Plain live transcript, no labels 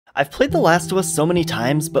I've played The Last of Us so many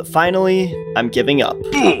times, but finally, I'm giving up.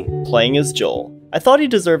 Playing as Joel. I thought he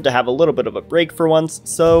deserved to have a little bit of a break for once,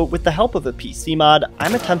 so with the help of a PC mod,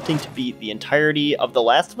 I'm attempting to beat the entirety of The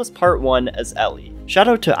Last of Us Part 1 as Ellie. Shout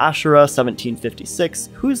out to Ashura1756,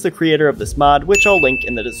 who's the creator of this mod, which I'll link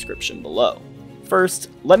in the description below. First,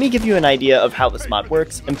 let me give you an idea of how this mod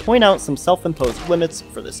works and point out some self-imposed limits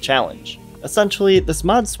for this challenge. Essentially, this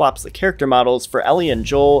mod swaps the character models for Ellie and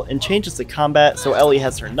Joel and changes the combat so Ellie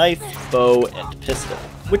has her knife, bow, and pistol,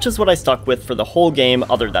 which is what I stuck with for the whole game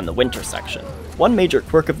other than the winter section. One major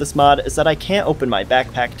quirk of this mod is that I can't open my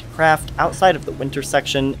backpack to craft outside of the winter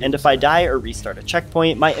section, and if I die or restart a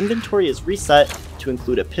checkpoint, my inventory is reset to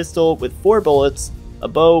include a pistol with 4 bullets, a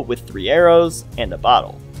bow with 3 arrows, and a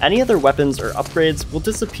bottle. Any other weapons or upgrades will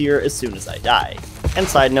disappear as soon as I die. And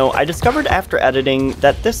side note, I discovered after editing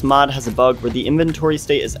that this mod has a bug where the inventory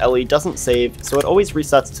state as Ellie doesn't save, so it always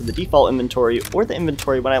resets to the default inventory or the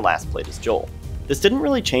inventory when I last played as Joel. This didn't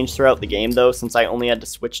really change throughout the game though, since I only had to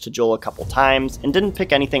switch to Joel a couple times and didn't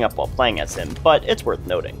pick anything up while playing as him, but it's worth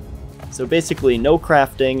noting. So basically no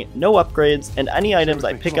crafting, no upgrades, and any items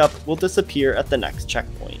I pick up will disappear at the next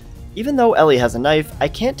checkpoint. Even though Ellie has a knife, I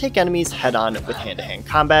can't take enemies head-on with hand-to-hand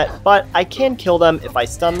combat, but I can kill them if I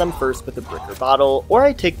stun them first with a brick or bottle, or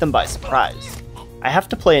I take them by surprise. I have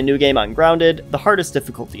to play a new game on Grounded, the hardest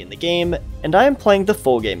difficulty in the game, and I am playing the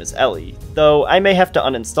full game as Ellie, though I may have to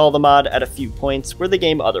uninstall the mod at a few points where the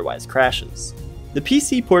game otherwise crashes. The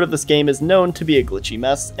PC port of this game is known to be a glitchy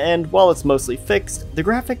mess, and while it's mostly fixed, the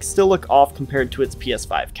graphics still look off compared to its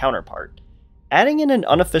PS5 counterpart. Adding in an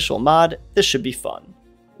unofficial mod, this should be fun.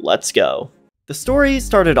 Let's go. The story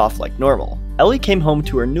started off like normal. Ellie came home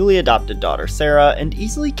to her newly adopted daughter Sarah and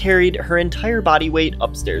easily carried her entire body weight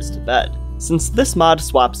upstairs to bed. Since this mod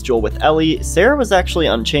swaps Joel with Ellie, Sarah was actually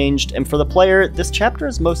unchanged, and for the player, this chapter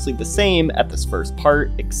is mostly the same at this first part,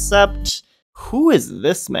 except... who is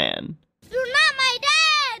this man? You're not my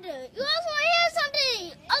dad! You also hear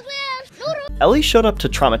something, ugly ass noodle! Ellie showed up to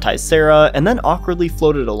traumatize Sarah and then awkwardly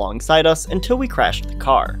floated alongside us until we crashed the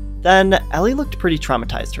car. Then, Ellie looked pretty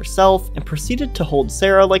traumatized herself and proceeded to hold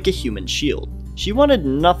Sarah like a human shield. She wanted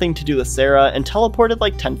nothing to do with Sarah and teleported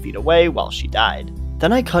like 10 feet away while she died.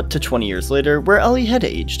 Then I cut to 20 years later where Ellie had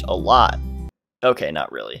aged a lot. Okay,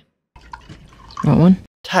 not really. What one?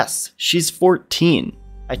 Tess, she's 14.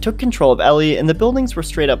 I took control of Ellie and the buildings were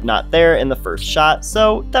straight up not there in the first shot,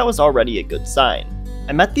 so that was already a good sign.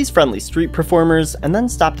 I met these friendly street performers and then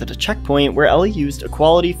stopped at a checkpoint where Ellie used a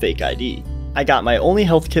quality fake ID. I got my only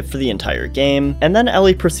health kit for the entire game, and then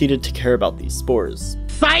Ellie proceeded to care about these spores.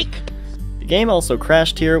 Psych! The game also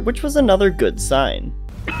crashed here, which was another good sign.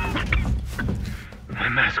 My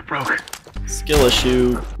mask broke. Skill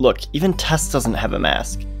issue. Look, even Tess doesn't have a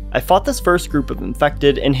mask. I fought this first group of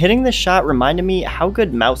infected, and hitting this shot reminded me how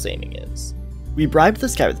good mouse aiming is. We bribed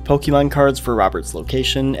this guy with Pokemon cards for Robert's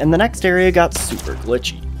location, and the next area got super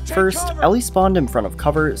glitchy. First, Ellie spawned in front of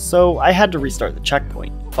cover, so I had to restart the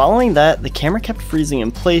checkpoint. Following that, the camera kept freezing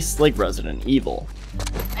in place like Resident Evil.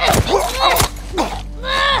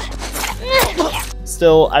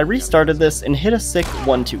 Still, I restarted this and hit a sick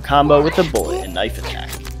 1-2 combo with a bullet and knife attack.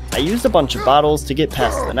 I used a bunch of bottles to get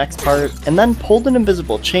past the next part, and then pulled an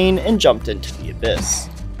invisible chain and jumped into the abyss.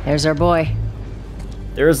 There's our boy.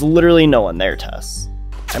 There is literally no one there, Tess.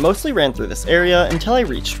 I mostly ran through this area until I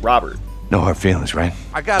reached Robert. No hard feelings, right?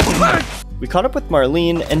 I got it. We caught up with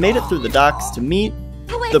Marlene and made it through the docks to meet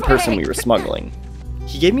the person we were smuggling.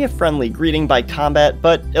 He gave me a friendly greeting by combat,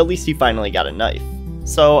 but at least he finally got a knife.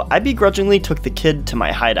 So I begrudgingly took the kid to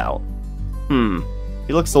my hideout.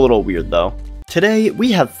 He looks a little weird though. Today,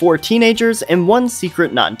 we have 4 teenagers and 1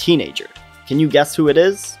 secret non-teenager. Can you guess who it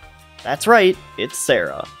is? That's right, it's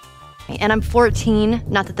Sarah. And I'm 14,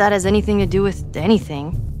 not that that has anything to do with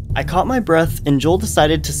anything. I caught my breath and Joel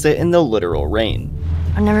decided to sit in the literal rain.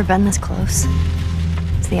 I've never been this close.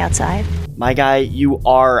 Is the outside? My guy, you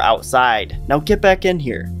are outside. Now get back in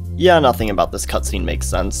here. Yeah, nothing about this cutscene makes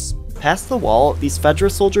sense. Past the wall, these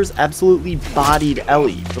Fedra soldiers absolutely bodied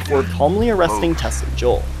Ellie before calmly arresting Tess and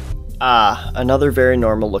Joel. Ah, another very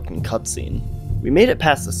normal looking cutscene. We made it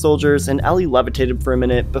past the soldiers and Ellie levitated for a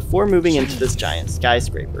minute before moving into this giant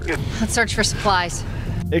skyscraper. Let's search for supplies.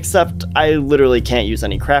 Except I literally can't use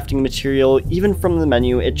any crafting material, even from the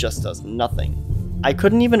menu it just does nothing. I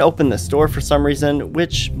couldn't even open this door for some reason,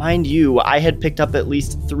 which, mind you, I had picked up at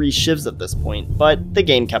least 3 shivs at this point, but the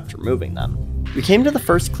game kept removing them. We came to the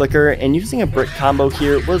first clicker, and using a brick combo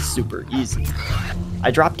here was super easy.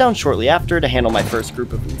 I dropped down shortly after to handle my first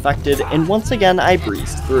group of infected, and once again I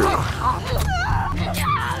breezed through.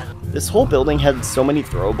 This whole building had so many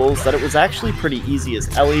throwables that it was actually pretty easy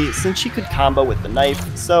as Ellie since she could combo with the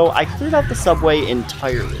knife, so I cleared out the subway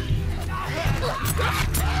entirely.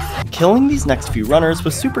 Killing these next few runners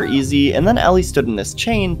was super easy, and then Ellie stood in this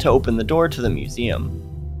chain to open the door to the museum.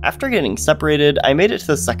 After getting separated, I made it to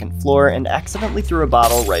the second floor and accidentally threw a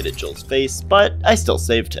bottle right at Joel's face, but I still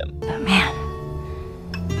saved him. Oh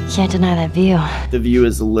man, can't deny that view. The view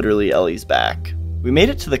is literally Ellie's back. We made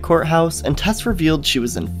it to the courthouse, and tests revealed she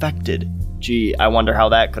was infected. Gee, I wonder how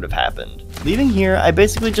that could have happened. Leaving here, I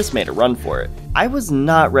basically just made a run for it. I was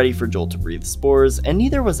not ready for Joel to breathe spores, and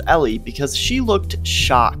neither was Ellie because she looked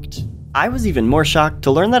shocked. I was even more shocked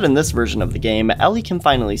to learn that in this version of the game, Ellie can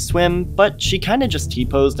finally swim, but she kinda just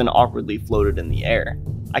T-posed and awkwardly floated in the air.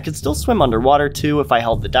 I could still swim underwater too if I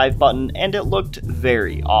held the dive button, and it looked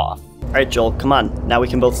very off. Alright Joel, come on, now we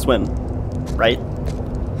can both swim. Right?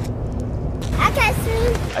 I can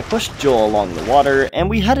swim. I pushed Joel along the water, and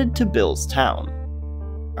we headed to Bill's town.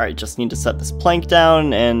 Alright, just need to set this plank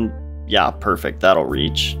down, and yeah, perfect, that'll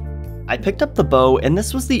reach. I picked up the bow, and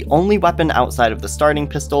this was the only weapon outside of the starting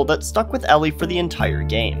pistol that stuck with Ellie for the entire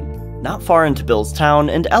game. Not far into Bill's town,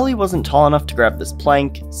 and Ellie wasn't tall enough to grab this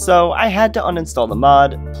plank, so I had to uninstall the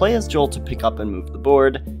mod, play as Joel to pick up and move the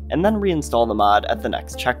board, and then reinstall the mod at the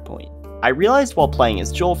next checkpoint. I realized while playing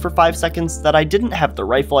as Joel for 5 seconds that I didn't have the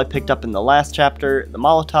rifle I picked up in the last chapter, the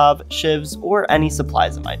Molotov, shivs, or any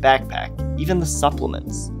supplies in my backpack, even the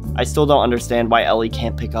supplements. I still don't understand why Ellie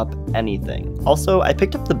can't pick up anything. Also, I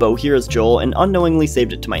picked up the bow here as Joel and unknowingly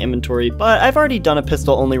saved it to my inventory, but I've already done a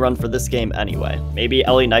pistol only run for this game anyway. Maybe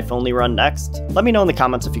Ellie knife only run next? Let me know in the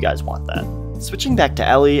comments if you guys want that. Switching back to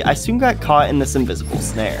Ellie, I soon got caught in this invisible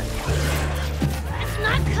snare. It's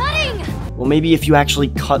not cutting. Well, maybe if you actually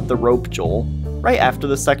cut the rope, Joel. Right after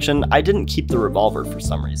this section, I didn't keep the revolver for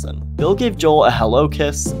some reason. Bill gave Joel a hello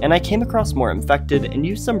kiss, and I came across more infected and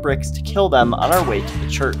used some bricks to kill them on our way to the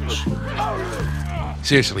church.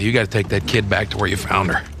 Seriously, you gotta take that kid back to where you found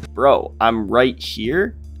her. Bro, I'm right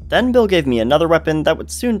here? Then Bill gave me another weapon that would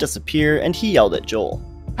soon disappear, and he yelled at Joel.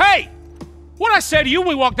 Hey! What'd I say to you when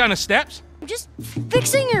we walked down the steps? I'm just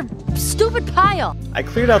fixing your stupid pile. I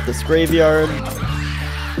cleared out this graveyard,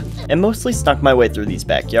 and mostly snuck my way through these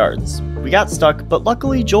backyards. We got stuck, but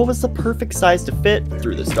luckily Joel was the perfect size to fit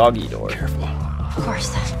through this doggy door. Careful. Of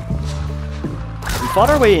course. We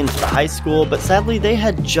fought our way into the high school, but sadly they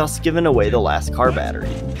had just given away the last car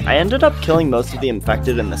battery. I ended up killing most of the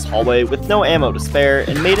infected in this hallway with no ammo to spare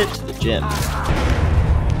and made it to the gym.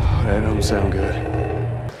 That don't sound good.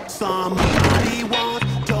 Somebody once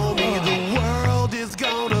told me the world is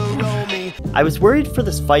gonna roll me. I was worried for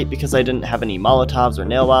this fight because I didn't have any Molotovs or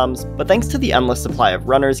nail bombs, but thanks to the endless supply of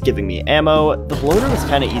runners giving me ammo, the bloater was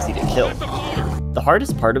kinda easy to kill. The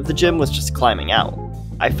hardest part of the gym was just climbing out.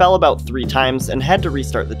 I fell about 3 times and had to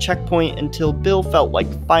restart the checkpoint until Bill felt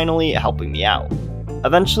like finally helping me out.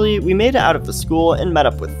 Eventually, we made it out of the school and met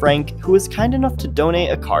up with Frank, who was kind enough to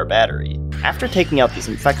donate a car battery. After taking out these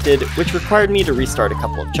infected, which required me to restart a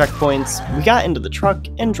couple of checkpoints, we got into the truck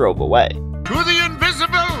and drove away. To the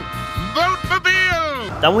invisible! Vote for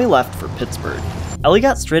Bill! Then we left for Pittsburgh. Ellie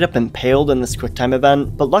got straight up impaled in this QuickTime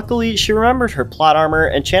event, but luckily she remembered her plot armor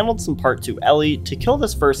and channeled some part 2 Ellie to kill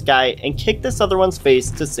this first guy and kick this other one's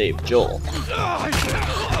face to save Joel.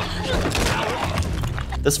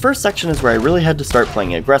 This first section is where I really had to start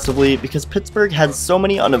playing aggressively because Pittsburgh had so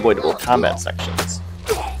many unavoidable combat sections.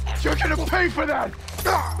 You're gonna pay for that!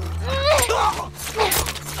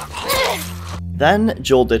 Then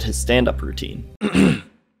Joel did his stand-up routine.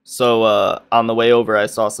 So, on the way over I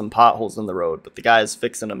saw some potholes in the road, but the guys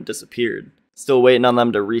fixing them disappeared. Still waiting on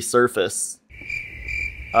them to resurface.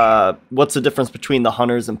 What's the difference between the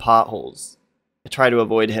hunters and potholes? I try to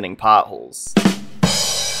avoid hitting potholes.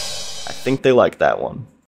 I think they like that one.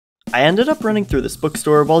 I ended up running through this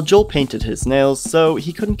bookstore while Joel painted his nails so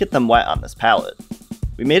he couldn't get them wet on this palette.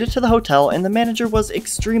 We made it to the hotel and the manager was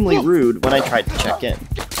extremely rude when I tried to check in.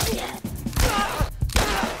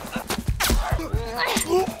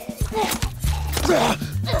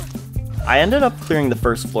 I ended up clearing the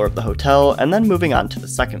first floor of the hotel and then moving on to the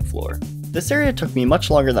second floor. This area took me much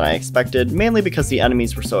longer than I expected, mainly because the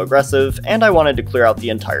enemies were so aggressive and I wanted to clear out the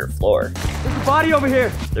entire floor. There's a body over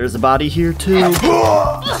here! There's a body here too.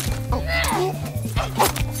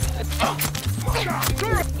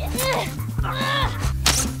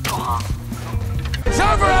 It's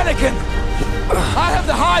over, Anakin! I have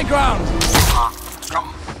the high ground!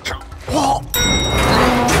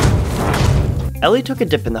 Ellie took a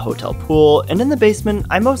dip in the hotel pool, and in the basement,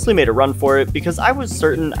 I mostly made a run for it because I was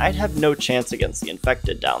certain I'd have no chance against the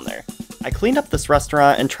infected down there. I cleaned up this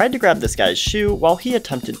restaurant and tried to grab this guy's shoe while he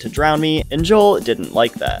attempted to drown me, and Joel didn't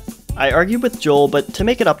like that. I argued with Joel, but to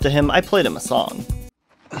make it up to him, I played him a song.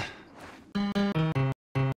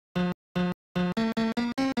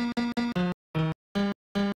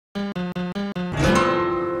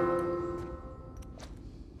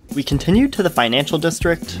 We continued to the financial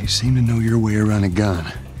district. You seem to know your way around a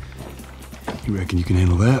gun. You reckon you can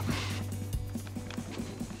handle that?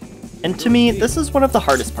 And to me, this is one of the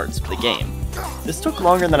hardest parts of the game. This took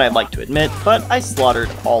longer than I'd like to admit, but I slaughtered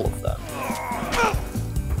all of them.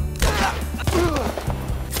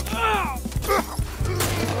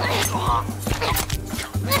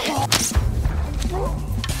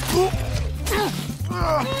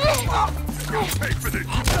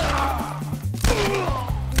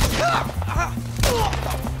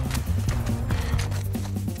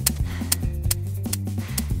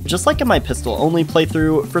 Just like in my pistol-only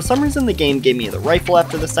playthrough, for some reason the game gave me the rifle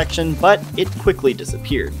after this section, but it quickly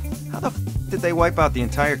disappeared. How the f did they wipe out the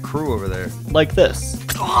entire crew over there? Like this.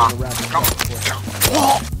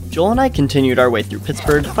 Joel and I continued our way through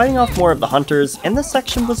Pittsburgh, fighting off more of the hunters, and this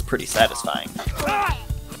section was pretty satisfying.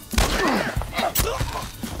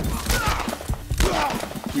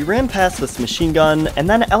 We ran past this machine gun, and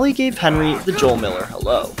then Ellie gave Henry the Joel Miller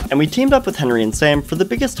hello. And we teamed up with Henry and Sam for the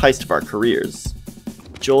biggest heist of our careers.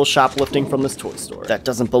 Joel shoplifting from this toy store. That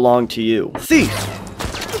doesn't belong to you. Thief!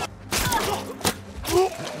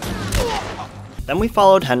 Then we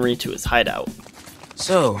followed Henry to his hideout.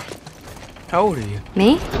 So, how old are you?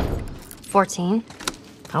 Me? 14.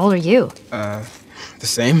 How old are you? The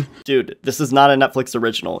same? Dude, this is not a Netflix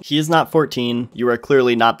original. He is not 14. You are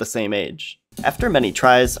clearly not the same age. After many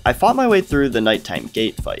tries, I fought my way through the nighttime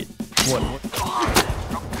gate fight.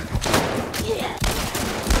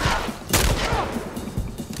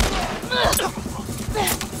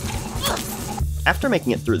 After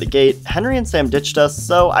making it through the gate, Henry and Sam ditched us,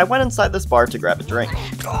 so I went inside this bar to grab a drink.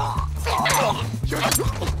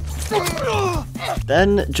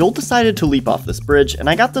 Then, Joel decided to leap off this bridge, and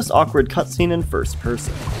I got this awkward cutscene in first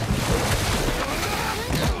person.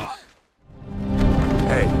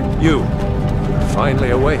 Hey, you. You're finally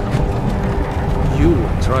awake. You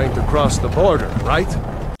were trying to cross the border, right?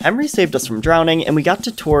 Henry saved us from drowning, and we got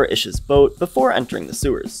to tour Ish's boat before entering the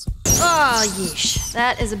sewers. Oh, yeesh.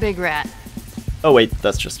 That is a big rat. Oh wait,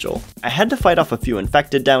 that's just Joel. I had to fight off a few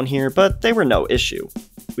infected down here, but they were no issue.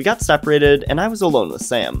 We got separated, and I was alone with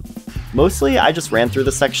Sam. Mostly, I just ran through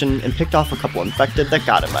the section and picked off a couple infected that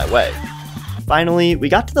got in my way. Finally, we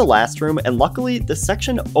got to the last room, and luckily, this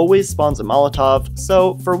section always spawns a Molotov,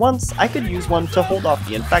 so for once, I could use one to hold off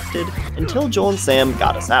the infected until Joel and Sam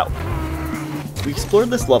got us out. We explored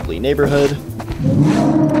this lovely neighborhood,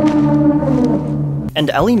 and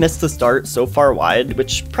Ellie missed the start so far wide,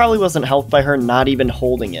 which probably wasn't helped by her not even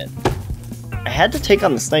holding it. I had to take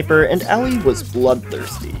on the sniper, and Ellie was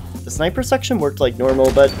bloodthirsty. The sniper section worked like normal,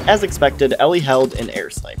 but as expected, Ellie held an air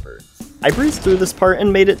sniper. I breezed through this part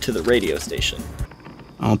and made it to the radio station.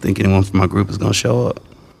 I don't think anyone from my group is gonna show up.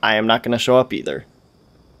 I am not gonna show up either.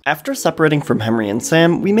 After separating from Henry and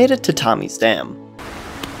Sam, we made it to Tommy's Dam.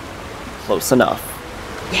 Close enough.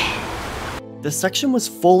 Yeah. This section was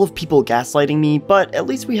full of people gaslighting me, but at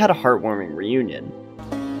least we had a heartwarming reunion.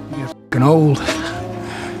 You're f***ing old.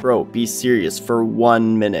 Bro, be serious for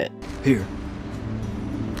 1 minute. Here.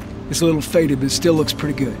 It's a little faded, but it still looks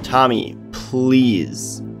pretty good. Tommy,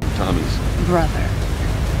 please. Tommy's. Brother.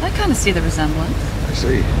 I kind of see the resemblance. I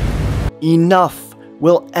see. Enough!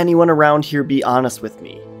 Will anyone around here be honest with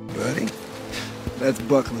me? Buddy? That's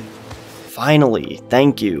Buckley. Finally,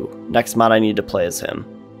 thank you. Next mod I need to play as him.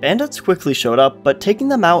 Bandits quickly showed up, but taking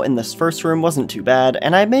them out in this first room wasn't too bad,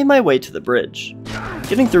 and I made my way to the bridge.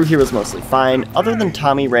 Getting through here was mostly fine, other than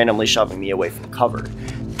Tommy randomly shoving me away from cover.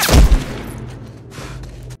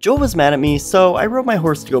 Joel was mad at me, so I rode my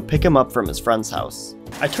horse to go pick him up from his friend's house.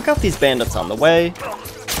 I took out these bandits on the way,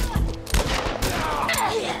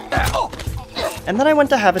 and then I went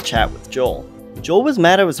to have a chat with Joel. Joel was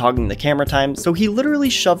mad I was hogging the camera time, so he literally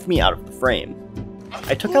shoved me out of the frame.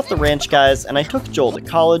 I took out the ranch guys, and I took Joel to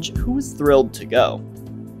college, who was thrilled to go.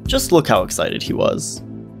 Just look how excited he was.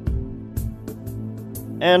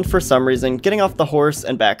 And for some reason, getting off the horse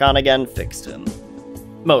and back on again fixed him.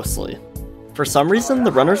 Mostly. For some reason,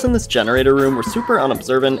 the runners in this generator room were super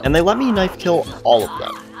unobservant, and they let me knife kill all of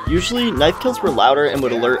them. Usually, knife kills were louder and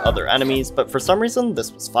would alert other enemies, but for some reason,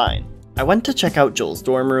 this was fine. I went to check out Joel's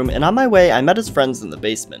dorm room, and on my way, I met his friends in the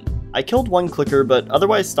basement. I killed one clicker, but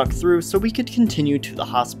otherwise stuck through so we could continue to the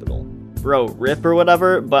hospital. Bro, rip or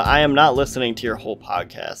whatever, but I am not listening to your whole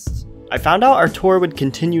podcast. I found out our tour would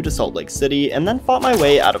continue to Salt Lake City, and then fought my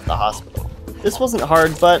way out of the hospital. This wasn't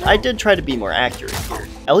hard, but I did try to be more accurate here.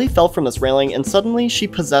 Ellie fell from this railing, and suddenly she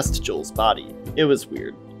possessed Joel's body. It was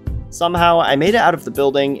weird. Somehow, I made it out of the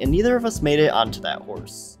building, and neither of us made it onto that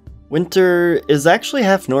horse. Winter is actually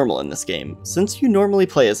half normal in this game. Since you normally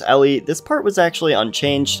play as Ellie, this part was actually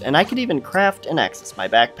unchanged, and I could even craft and access my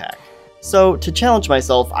backpack. So, to challenge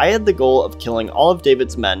myself, I had the goal of killing all of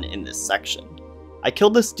David's men in this section. I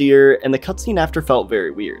killed this deer, and the cutscene after felt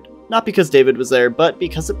very weird. Not because David was there, but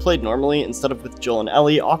because it played normally instead of with Joel and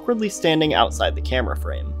Ellie awkwardly standing outside the camera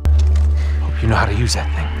frame. Hope you know how to use that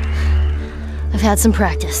thing. I've had some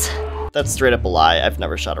practice. That's straight up a lie, I've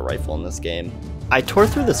never shot a rifle in this game. I tore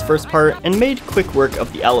through this first part and made quick work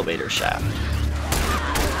of the elevator shaft.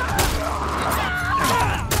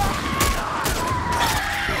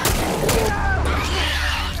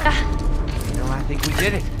 I think we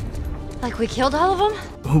did it. Like we killed all of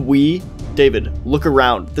them? We? David, look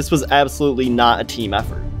around. This was absolutely not a team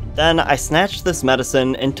effort. Then I snatched this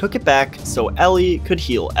medicine and took it back so Ellie could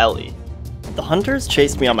heal Ellie. The hunters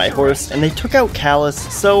chased me on my horse and they took out Callus,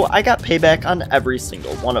 so I got payback on every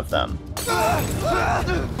single one of them.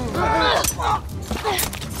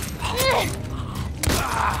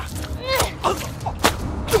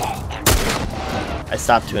 I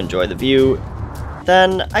stopped to enjoy the view,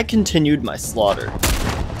 then I continued my slaughter.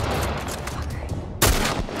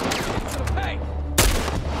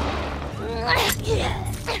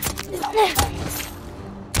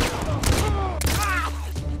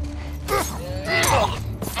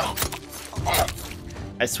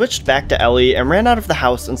 I switched back to Ellie and ran out of the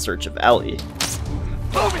house in search of Ellie.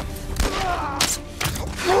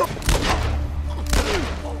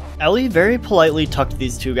 Ellie very politely tucked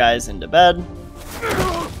these two guys into bed,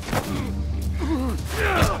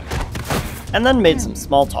 and then made some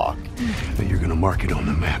small talk. But you're gonna mark it on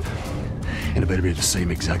the map. And it better be the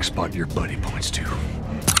same exact spot your buddy points to.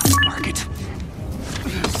 Mark it.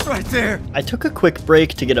 It's right there. I took a quick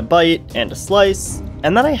break to get a bite and a slice,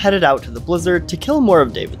 and then I headed out to the blizzard to kill more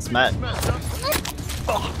of David's men.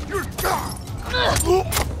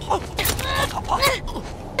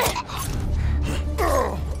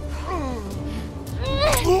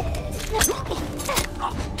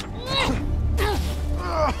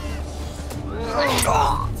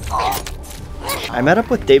 I met up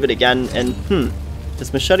with David again, and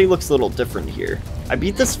this machete looks a little different here. I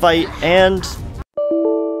beat this fight, and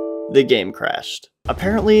the game crashed.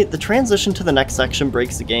 Apparently, the transition to the next section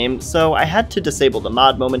breaks the game, so I had to disable the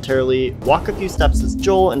mod momentarily, walk a few steps as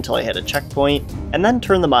Joel until I hit a checkpoint, and then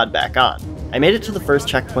turn the mod back on. I made it to the first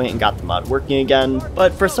checkpoint and got the mod working again,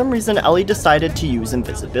 but for some reason Ellie decided to use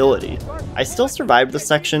invisibility. I still survived this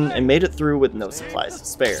section and made it through with no supplies to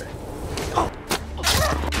spare.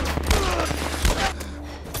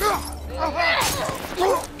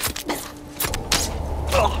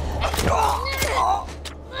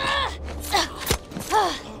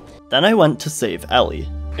 Then I went to save Ellie,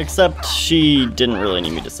 except she didn't really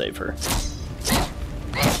need me to save her.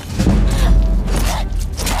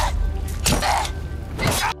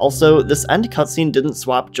 Also, this end cutscene didn't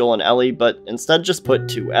swap Joel and Ellie, but instead just put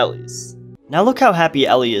two Ellies. Now look how happy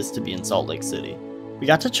Ellie is to be in Salt Lake City. We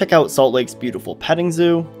got to check out Salt Lake's beautiful petting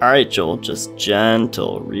zoo. Alright Joel, just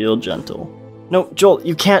gentle, real gentle. No, Joel,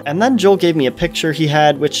 you can't. And then Joel gave me a picture he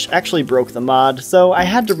had, which actually broke the mod, so I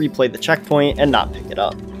had to replay the checkpoint and not pick it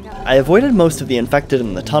up. I avoided most of the infected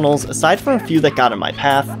in the tunnels, aside from a few that got in my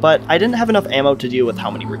path, but I didn't have enough ammo to deal with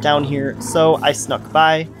how many were down here, so I snuck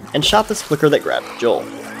by and shot this flicker that grabbed Joel.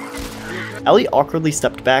 Ellie awkwardly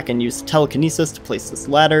stepped back and used telekinesis to place this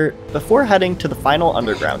ladder before heading to the final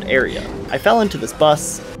underground area. I fell into this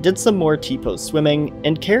bus, did some more T-pose swimming,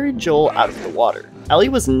 and carried Joel out of the water. Ellie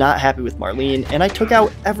was not happy with Marlene, and I took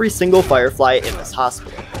out every single Firefly in this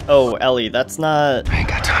hospital. Oh, Ellie, that's not... I ain't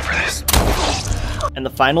got time for this. And the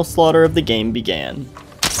final slaughter of the game began.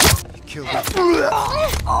 You're gonna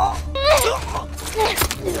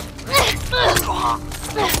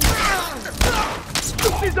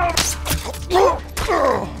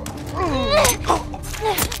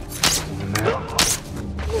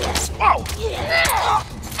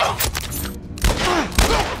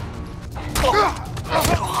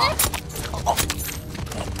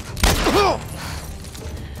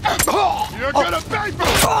pay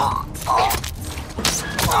for it!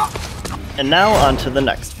 And now on to the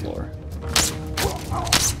next floor.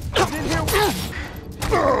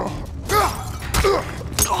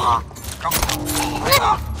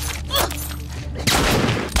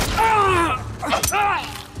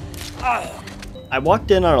 I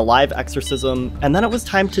walked in on a live exorcism, and then it was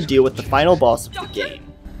time to deal with the final boss of the game.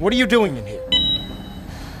 What are you doing in here?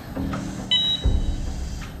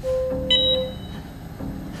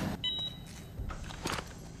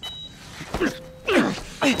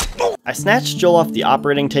 I snatched Joel off the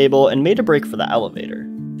operating table and made a break for the elevator.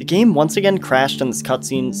 The game once again crashed in this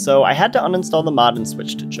cutscene, so I had to uninstall the mod and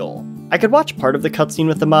switch to Joel. I could watch part of the cutscene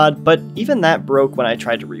with the mod, but even that broke when I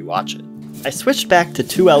tried to rewatch it. I switched back to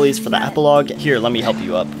 2 Ellies for the epilogue. Here, let me help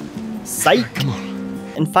you up. Psych!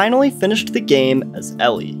 And finally finished the game as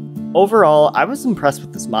Ellie. Overall, I was impressed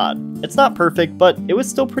with this mod. It's not perfect, but it was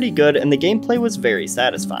still pretty good and the gameplay was very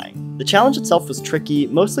satisfying. The challenge itself was tricky,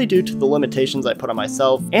 mostly due to the limitations I put on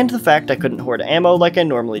myself and the fact I couldn't hoard ammo like I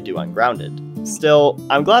normally do on Grounded. Still,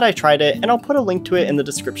 I'm glad I tried it and I'll put a link to it in the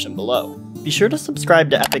description below. Be sure to subscribe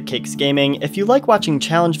to Epic Cakes Gaming if you like watching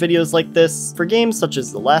challenge videos like this for games such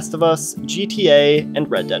as The Last of Us, GTA, and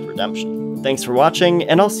Red Dead Redemption. Thanks for watching,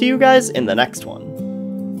 and I'll see you guys in the next one.